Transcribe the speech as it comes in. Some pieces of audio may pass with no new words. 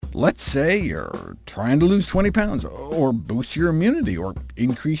Let's say you're trying to lose 20 pounds, or boost your immunity, or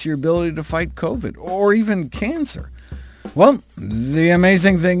increase your ability to fight COVID, or even cancer. Well, the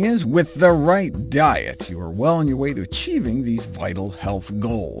amazing thing is, with the right diet, you are well on your way to achieving these vital health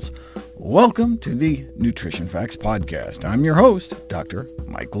goals. Welcome to the Nutrition Facts Podcast. I'm your host, Dr.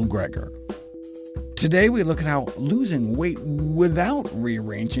 Michael Greger. Today we look at how losing weight without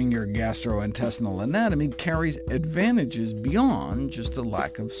rearranging your gastrointestinal anatomy carries advantages beyond just the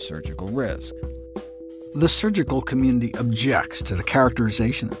lack of surgical risk. The surgical community objects to the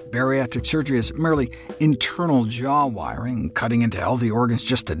characterization of bariatric surgery as merely internal jaw wiring, cutting into healthy organs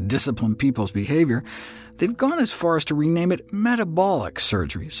just to discipline people's behavior. They've gone as far as to rename it metabolic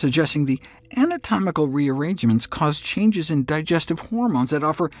surgery, suggesting the anatomical rearrangements cause changes in digestive hormones that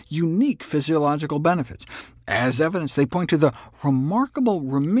offer unique physiological benefits. As evidence, they point to the remarkable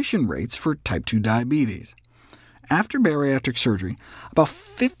remission rates for type 2 diabetes. After bariatric surgery, about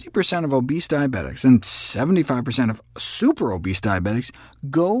 50% of obese diabetics and 75% of super-obese diabetics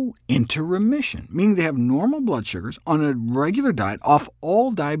go into remission, meaning they have normal blood sugars on a regular diet off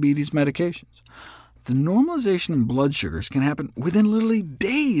all diabetes medications. The normalization in blood sugars can happen within literally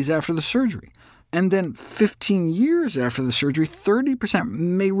days after the surgery, and then 15 years after the surgery, 30%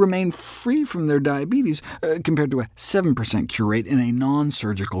 may remain free from their diabetes, compared to a 7% cure rate in a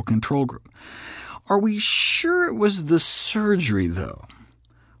non-surgical control group. Are we sure it was the surgery, though?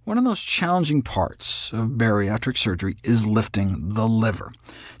 One of the most challenging parts of bariatric surgery is lifting the liver.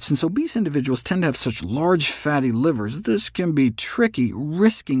 Since obese individuals tend to have such large fatty livers, this can be tricky,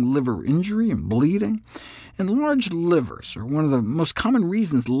 risking liver injury and bleeding. Enlarged livers are one of the most common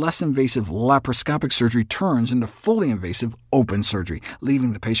reasons less invasive laparoscopic surgery turns into fully invasive open surgery,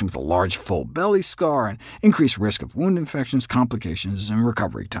 leaving the patient with a large full belly scar and increased risk of wound infections, complications, and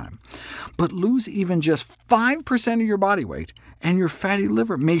recovery time. But lose even just 5% of your body weight, and your fatty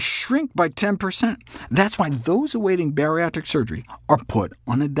liver may shrink by 10%. That's why those awaiting bariatric surgery are put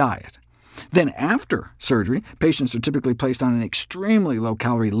on a diet. Then after surgery, patients are typically placed on an extremely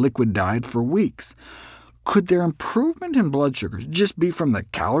low-calorie liquid diet for weeks. Could their improvement in blood sugars just be from the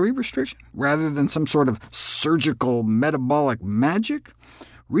calorie restriction, rather than some sort of surgical metabolic magic?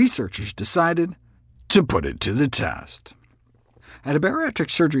 Researchers decided to put it to the test. At a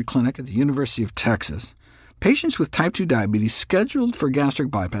bariatric surgery clinic at the University of Texas, patients with type 2 diabetes scheduled for gastric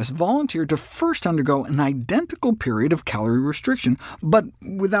bypass volunteered to first undergo an identical period of calorie restriction, but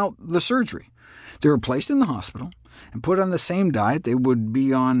without the surgery. They were placed in the hospital and put on the same diet they would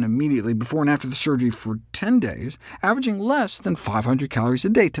be on immediately before and after the surgery for 10 days, averaging less than 500 calories a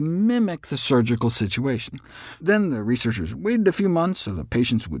day to mimic the surgical situation. Then the researchers waited a few months so the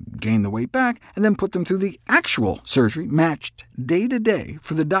patients would gain the weight back, and then put them through the actual surgery, matched day to day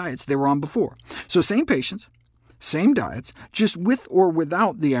for the diets they were on before. So same patients, same diets, just with or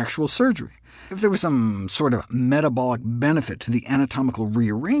without the actual surgery. If there was some sort of metabolic benefit to the anatomical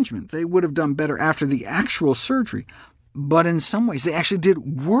rearrangement, they would have done better after the actual surgery. But in some ways, they actually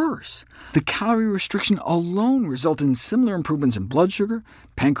did worse. The calorie restriction alone resulted in similar improvements in blood sugar,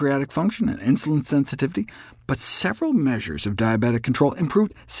 pancreatic function, and insulin sensitivity, but several measures of diabetic control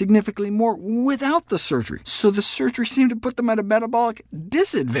improved significantly more without the surgery, so the surgery seemed to put them at a metabolic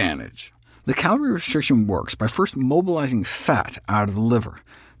disadvantage. The calorie restriction works by first mobilizing fat out of the liver.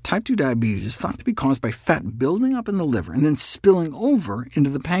 Type 2 diabetes is thought to be caused by fat building up in the liver and then spilling over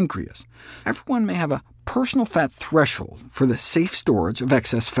into the pancreas. Everyone may have a personal fat threshold for the safe storage of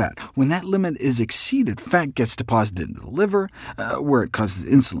excess fat. When that limit is exceeded, fat gets deposited into the liver, where it causes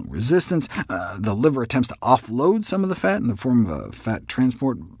insulin resistance. The liver attempts to offload some of the fat in the form of a fat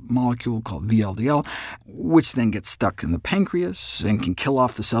transport molecule called VLDL, which then gets stuck in the pancreas and can kill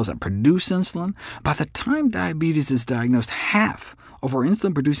off the cells that produce insulin. By the time diabetes is diagnosed, half of our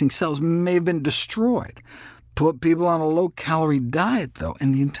insulin-producing cells may have been destroyed. Put people on a low-calorie diet, though,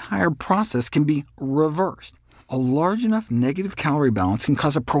 and the entire process can be reversed. A large enough negative calorie balance can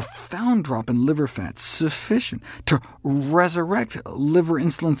cause a profound drop in liver fat, sufficient to resurrect liver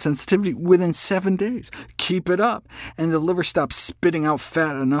insulin sensitivity within 7 days. Keep it up, and the liver stops spitting out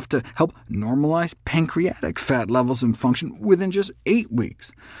fat enough to help normalize pancreatic fat levels and function within just 8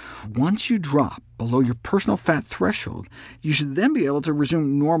 weeks. Once you drop below your personal fat threshold, you should then be able to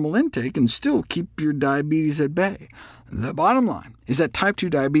resume normal intake and still keep your diabetes at bay. The bottom line is that type 2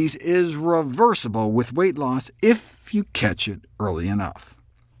 diabetes is reversible with weight loss if you catch it early enough.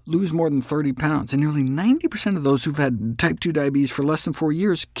 Lose more than 30 pounds, and nearly 90% of those who've had type 2 diabetes for less than 4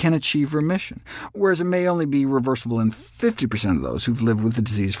 years can achieve remission, whereas it may only be reversible in 50% of those who've lived with the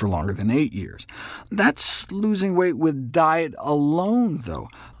disease for longer than 8 years. That's losing weight with diet alone, though.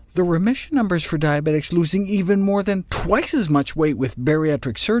 The remission numbers for diabetics losing even more than twice as much weight with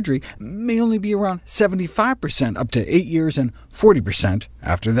bariatric surgery may only be around 75% up to 8 years and 40%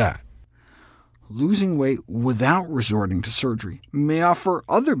 after that. Losing weight without resorting to surgery may offer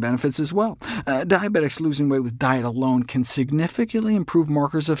other benefits as well. Diabetics losing weight with diet alone can significantly improve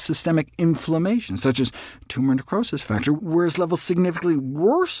markers of systemic inflammation, such as tumor necrosis factor, whereas levels significantly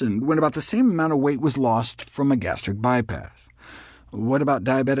worsened when about the same amount of weight was lost from a gastric bypass. What about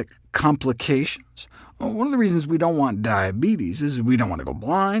diabetic complications? Well, one of the reasons we don't want diabetes is we don't want to go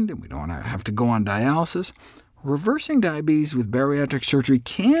blind, and we don't want to have to go on dialysis. Reversing diabetes with bariatric surgery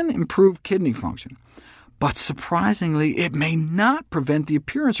can improve kidney function, but surprisingly, it may not prevent the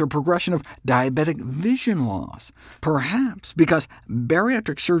appearance or progression of diabetic vision loss, perhaps because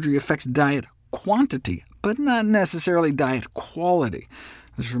bariatric surgery affects diet quantity, but not necessarily diet quality.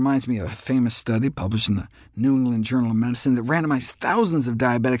 This reminds me of a famous study published in the New England Journal of Medicine that randomized thousands of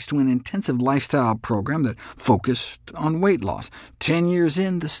diabetics to an intensive lifestyle program that focused on weight loss. 10 years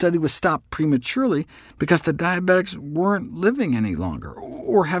in, the study was stopped prematurely because the diabetics weren't living any longer,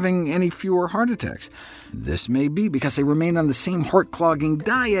 or having any fewer heart attacks. This may be because they remained on the same heart-clogging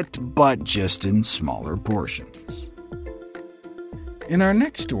diet, but just in smaller portions. In our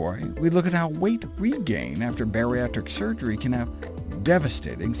next story, we look at how weight regain after bariatric surgery can have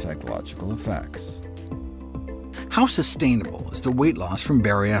devastating psychological effects. How sustainable is the weight loss from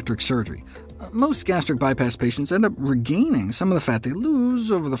bariatric surgery? Most gastric bypass patients end up regaining some of the fat they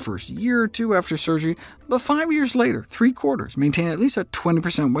lose over the first year or two after surgery, but 5 years later, 3/4 maintain at least a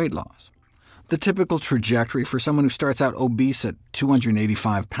 20% weight loss. The typical trajectory for someone who starts out obese at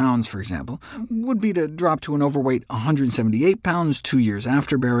 285 pounds, for example, would be to drop to an overweight 178 pounds 2 years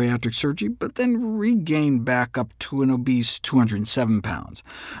after bariatric surgery, but then regain back up to an obese 207 pounds.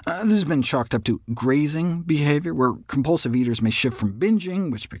 This has been chalked up to grazing behavior, where compulsive eaters may shift from binging,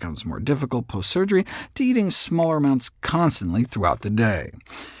 which becomes more difficult post-surgery, to eating smaller amounts constantly throughout the day.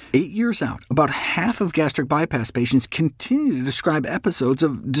 8 years out, about half of gastric bypass patients continue to describe episodes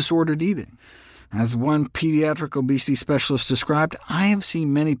of disordered eating. As one pediatric obesity specialist described, I have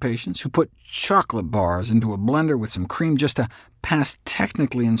seen many patients who put chocolate bars into a blender with some cream just to pass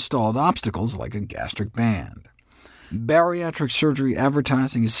technically installed obstacles like a gastric band. Bariatric surgery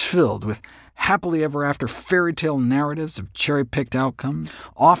advertising is filled with happily ever after fairy tale narratives of cherry-picked outcomes,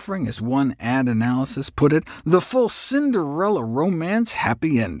 offering, as one ad analysis put it, the full Cinderella romance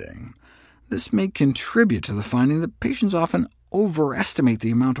happy ending. This may contribute to the finding that patients often overestimate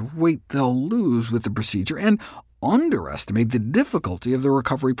the amount of weight they'll lose with the procedure, and underestimate the difficulty of the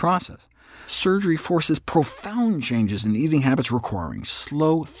recovery process. Surgery forces profound changes in eating habits requiring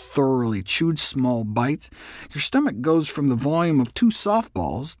slow, thoroughly chewed small bites. Your stomach goes from the volume of 2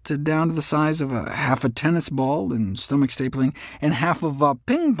 softballs to down to the size of half a tennis ball in stomach stapling, and half of a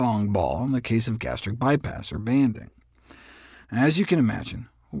ping-pong ball in the case of gastric bypass or banding. As you can imagine,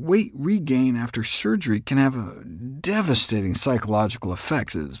 weight regain after surgery can have devastating psychological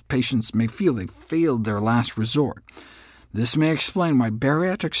effects, as patients may feel they failed their last resort. This may explain why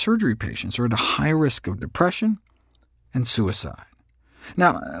bariatric surgery patients are at a high risk of depression and suicide.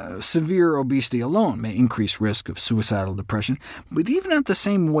 Now, severe obesity alone may increase risk of suicidal depression, but even at the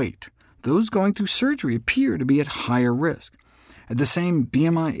same weight, those going through surgery appear to be at higher risk. At the same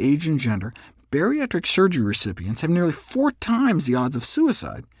BMI, age, and gender, bariatric surgery recipients have nearly 4 times the odds of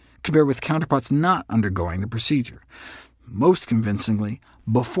suicide, compared with counterparts not undergoing the procedure. Most convincingly,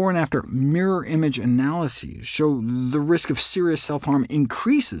 before and after mirror image analyses show the risk of serious self-harm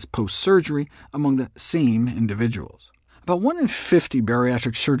increases post-surgery among the same individuals. About 1 in 50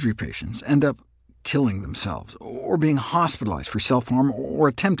 bariatric surgery patients end up killing themselves, or being hospitalized for self-harm or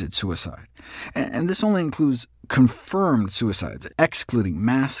attempted suicide. And this only includes confirmed suicides, excluding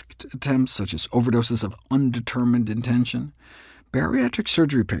masked attempts such as overdoses of undetermined intention. Bariatric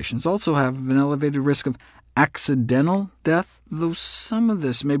surgery patients also have an elevated risk of accidental death, though some of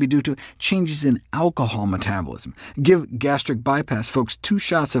this may be due to changes in alcohol metabolism. Give gastric bypass folks 2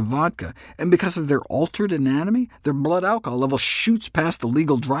 shots of vodka, and because of their altered anatomy, their blood alcohol level shoots past the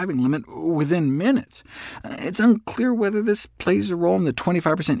legal driving limit within minutes. It's unclear whether this plays a role in the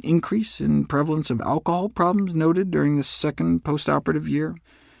 25% increase in prevalence of alcohol problems noted during the second postoperative year.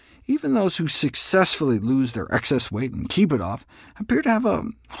 Even those who successfully lose their excess weight and keep it off appear to have a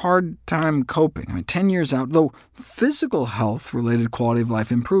hard time coping. 10 years out, though physical health-related quality of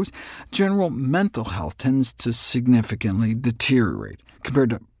life improves, general mental health tends to significantly deteriorate, compared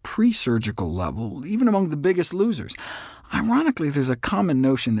to pre-surgical level, even among the biggest losers. Ironically, there's a common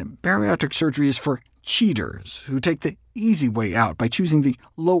notion that bariatric surgery is for cheaters who take the easy way out by choosing the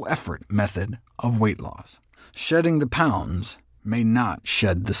low-effort method of weight loss. Shedding the pounds may not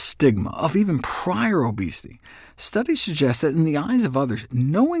shed the stigma of even prior obesity. Studies suggest that in the eyes of others,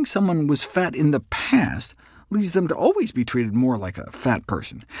 knowing someone was fat in the past leads them to always be treated more like a fat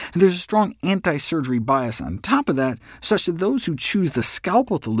person. And there's a strong anti-surgery bias on top of that, such that those who choose the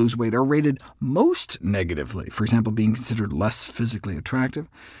scalpel to lose weight are rated most negatively, for example, being considered less physically attractive.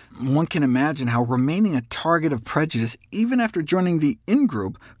 One can imagine how remaining a target of prejudice, even after joining the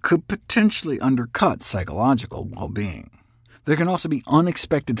in-group, could potentially undercut psychological well-being. There can also be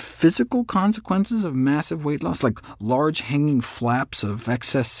unexpected physical consequences of massive weight loss, like large hanging flaps of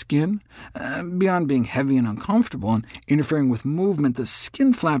excess skin. Beyond being heavy and uncomfortable and interfering with movement, the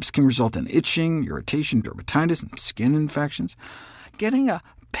skin flaps can result in itching, irritation, dermatitis, and skin infections. Getting a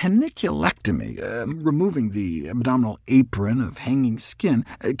paniculectomy, removing the abdominal apron of hanging skin,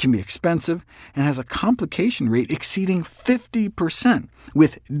 can be expensive and has a complication rate exceeding 50%,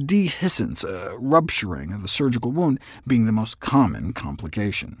 with dehiscence, rupturing of the surgical wound, being the most common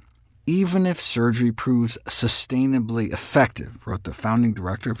complication. Even if surgery proves sustainably effective, wrote the founding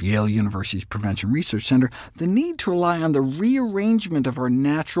director of Yale University's Prevention Research Center, the need to rely on the rearrangement of our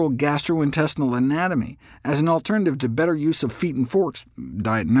natural gastrointestinal anatomy as an alternative to better use of feet and forks,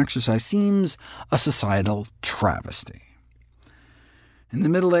 diet and exercise, seems a societal travesty. In the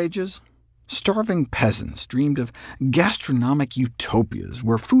Middle Ages, starving peasants dreamed of gastronomic utopias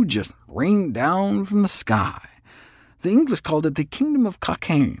where food just rained down from the sky. The English called it the Kingdom of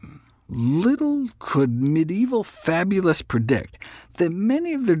Cockaigne. Little could medieval fabulists predict that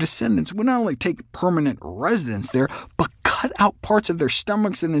many of their descendants would not only take permanent residence there, but cut out parts of their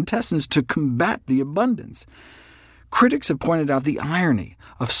stomachs and intestines to combat the abundance. Critics have pointed out the irony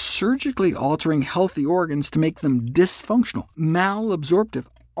of surgically altering healthy organs to make them dysfunctional, malabsorptive,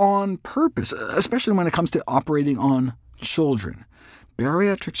 on purpose, especially when it comes to operating on children.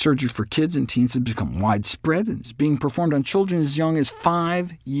 Bariatric surgery for kids and teens has become widespread and is being performed on children as young as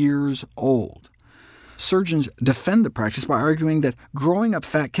 5 years old. Surgeons defend the practice by arguing that growing up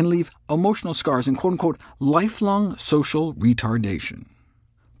fat can leave emotional scars and quote-unquote lifelong social retardation.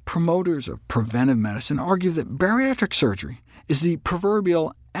 Promoters of preventive medicine argue that bariatric surgery is the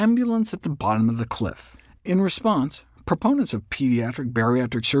proverbial ambulance at the bottom of the cliff. In response, proponents of pediatric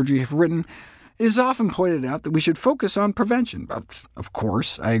bariatric surgery have written, "It is often pointed out that we should focus on prevention." Of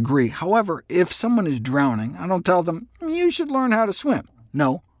course, I agree. However, if someone is drowning, I don't tell them, "You should learn how to swim."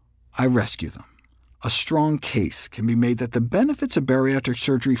 No, I rescue them. A strong case can be made that the benefits of bariatric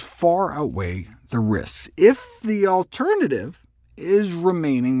surgery far outweigh the risks, if the alternative is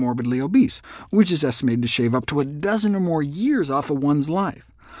remaining morbidly obese, which is estimated to shave up to a dozen or more years off of one's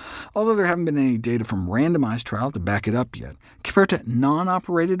life. Although there haven't been any data from randomized trials to back it up yet, compared to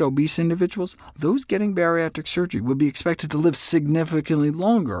non-operated obese individuals, those getting bariatric surgery would be expected to live significantly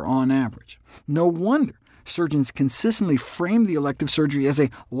longer on average. No wonder surgeons consistently frame the elective surgery as a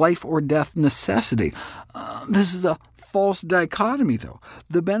life-or-death necessity. This is a false dichotomy, though.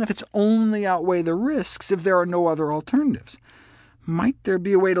 The benefits only outweigh the risks if there are no other alternatives. Might there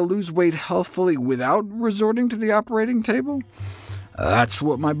be a way to lose weight healthfully without resorting to the operating table? That's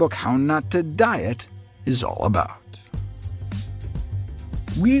what my book, How Not to Diet, is all about.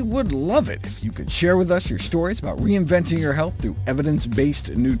 We would love it if you could share with us your stories about reinventing your health through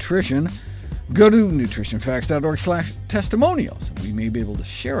evidence-based nutrition. Go to nutritionfacts.org/testimonials, and we may be able to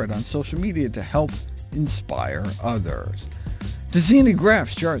share it on social media to help inspire others. To see any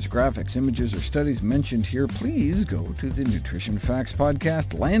graphs, charts, graphics, images, or studies mentioned here, please go to the Nutrition Facts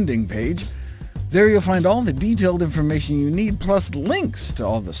Podcast landing page. There you'll find all the detailed information you need, plus links to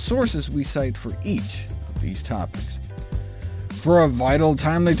all the sources we cite for each of these topics. For a vital,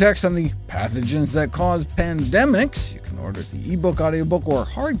 timely text on the pathogens that cause pandemics, you can order the ebook, audiobook, or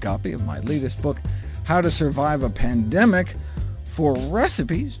hard copy of my latest book, How to Survive a Pandemic. For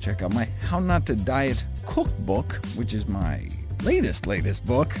recipes, check out my How Not to Diet cookbook, which is my latest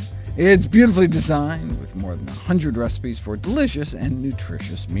book. It's beautifully designed with more than 100 recipes for delicious and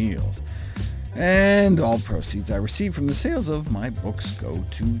nutritious meals. And all proceeds I receive from the sales of my books go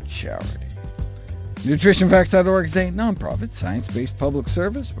to charity. NutritionFacts.org is a nonprofit, science-based public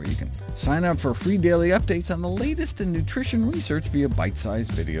service where you can sign up for free daily updates on the latest in nutrition research via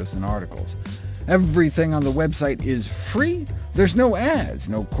bite-sized videos and articles. Everything on the website is free. There's no ads,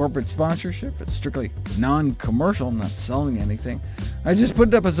 no corporate sponsorship. It's strictly non-commercial. I'm not selling anything. I just put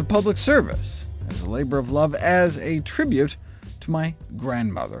it up as a public service, as a labor of love, as a tribute to my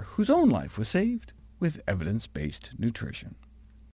grandmother, whose own life was saved with evidence-based nutrition.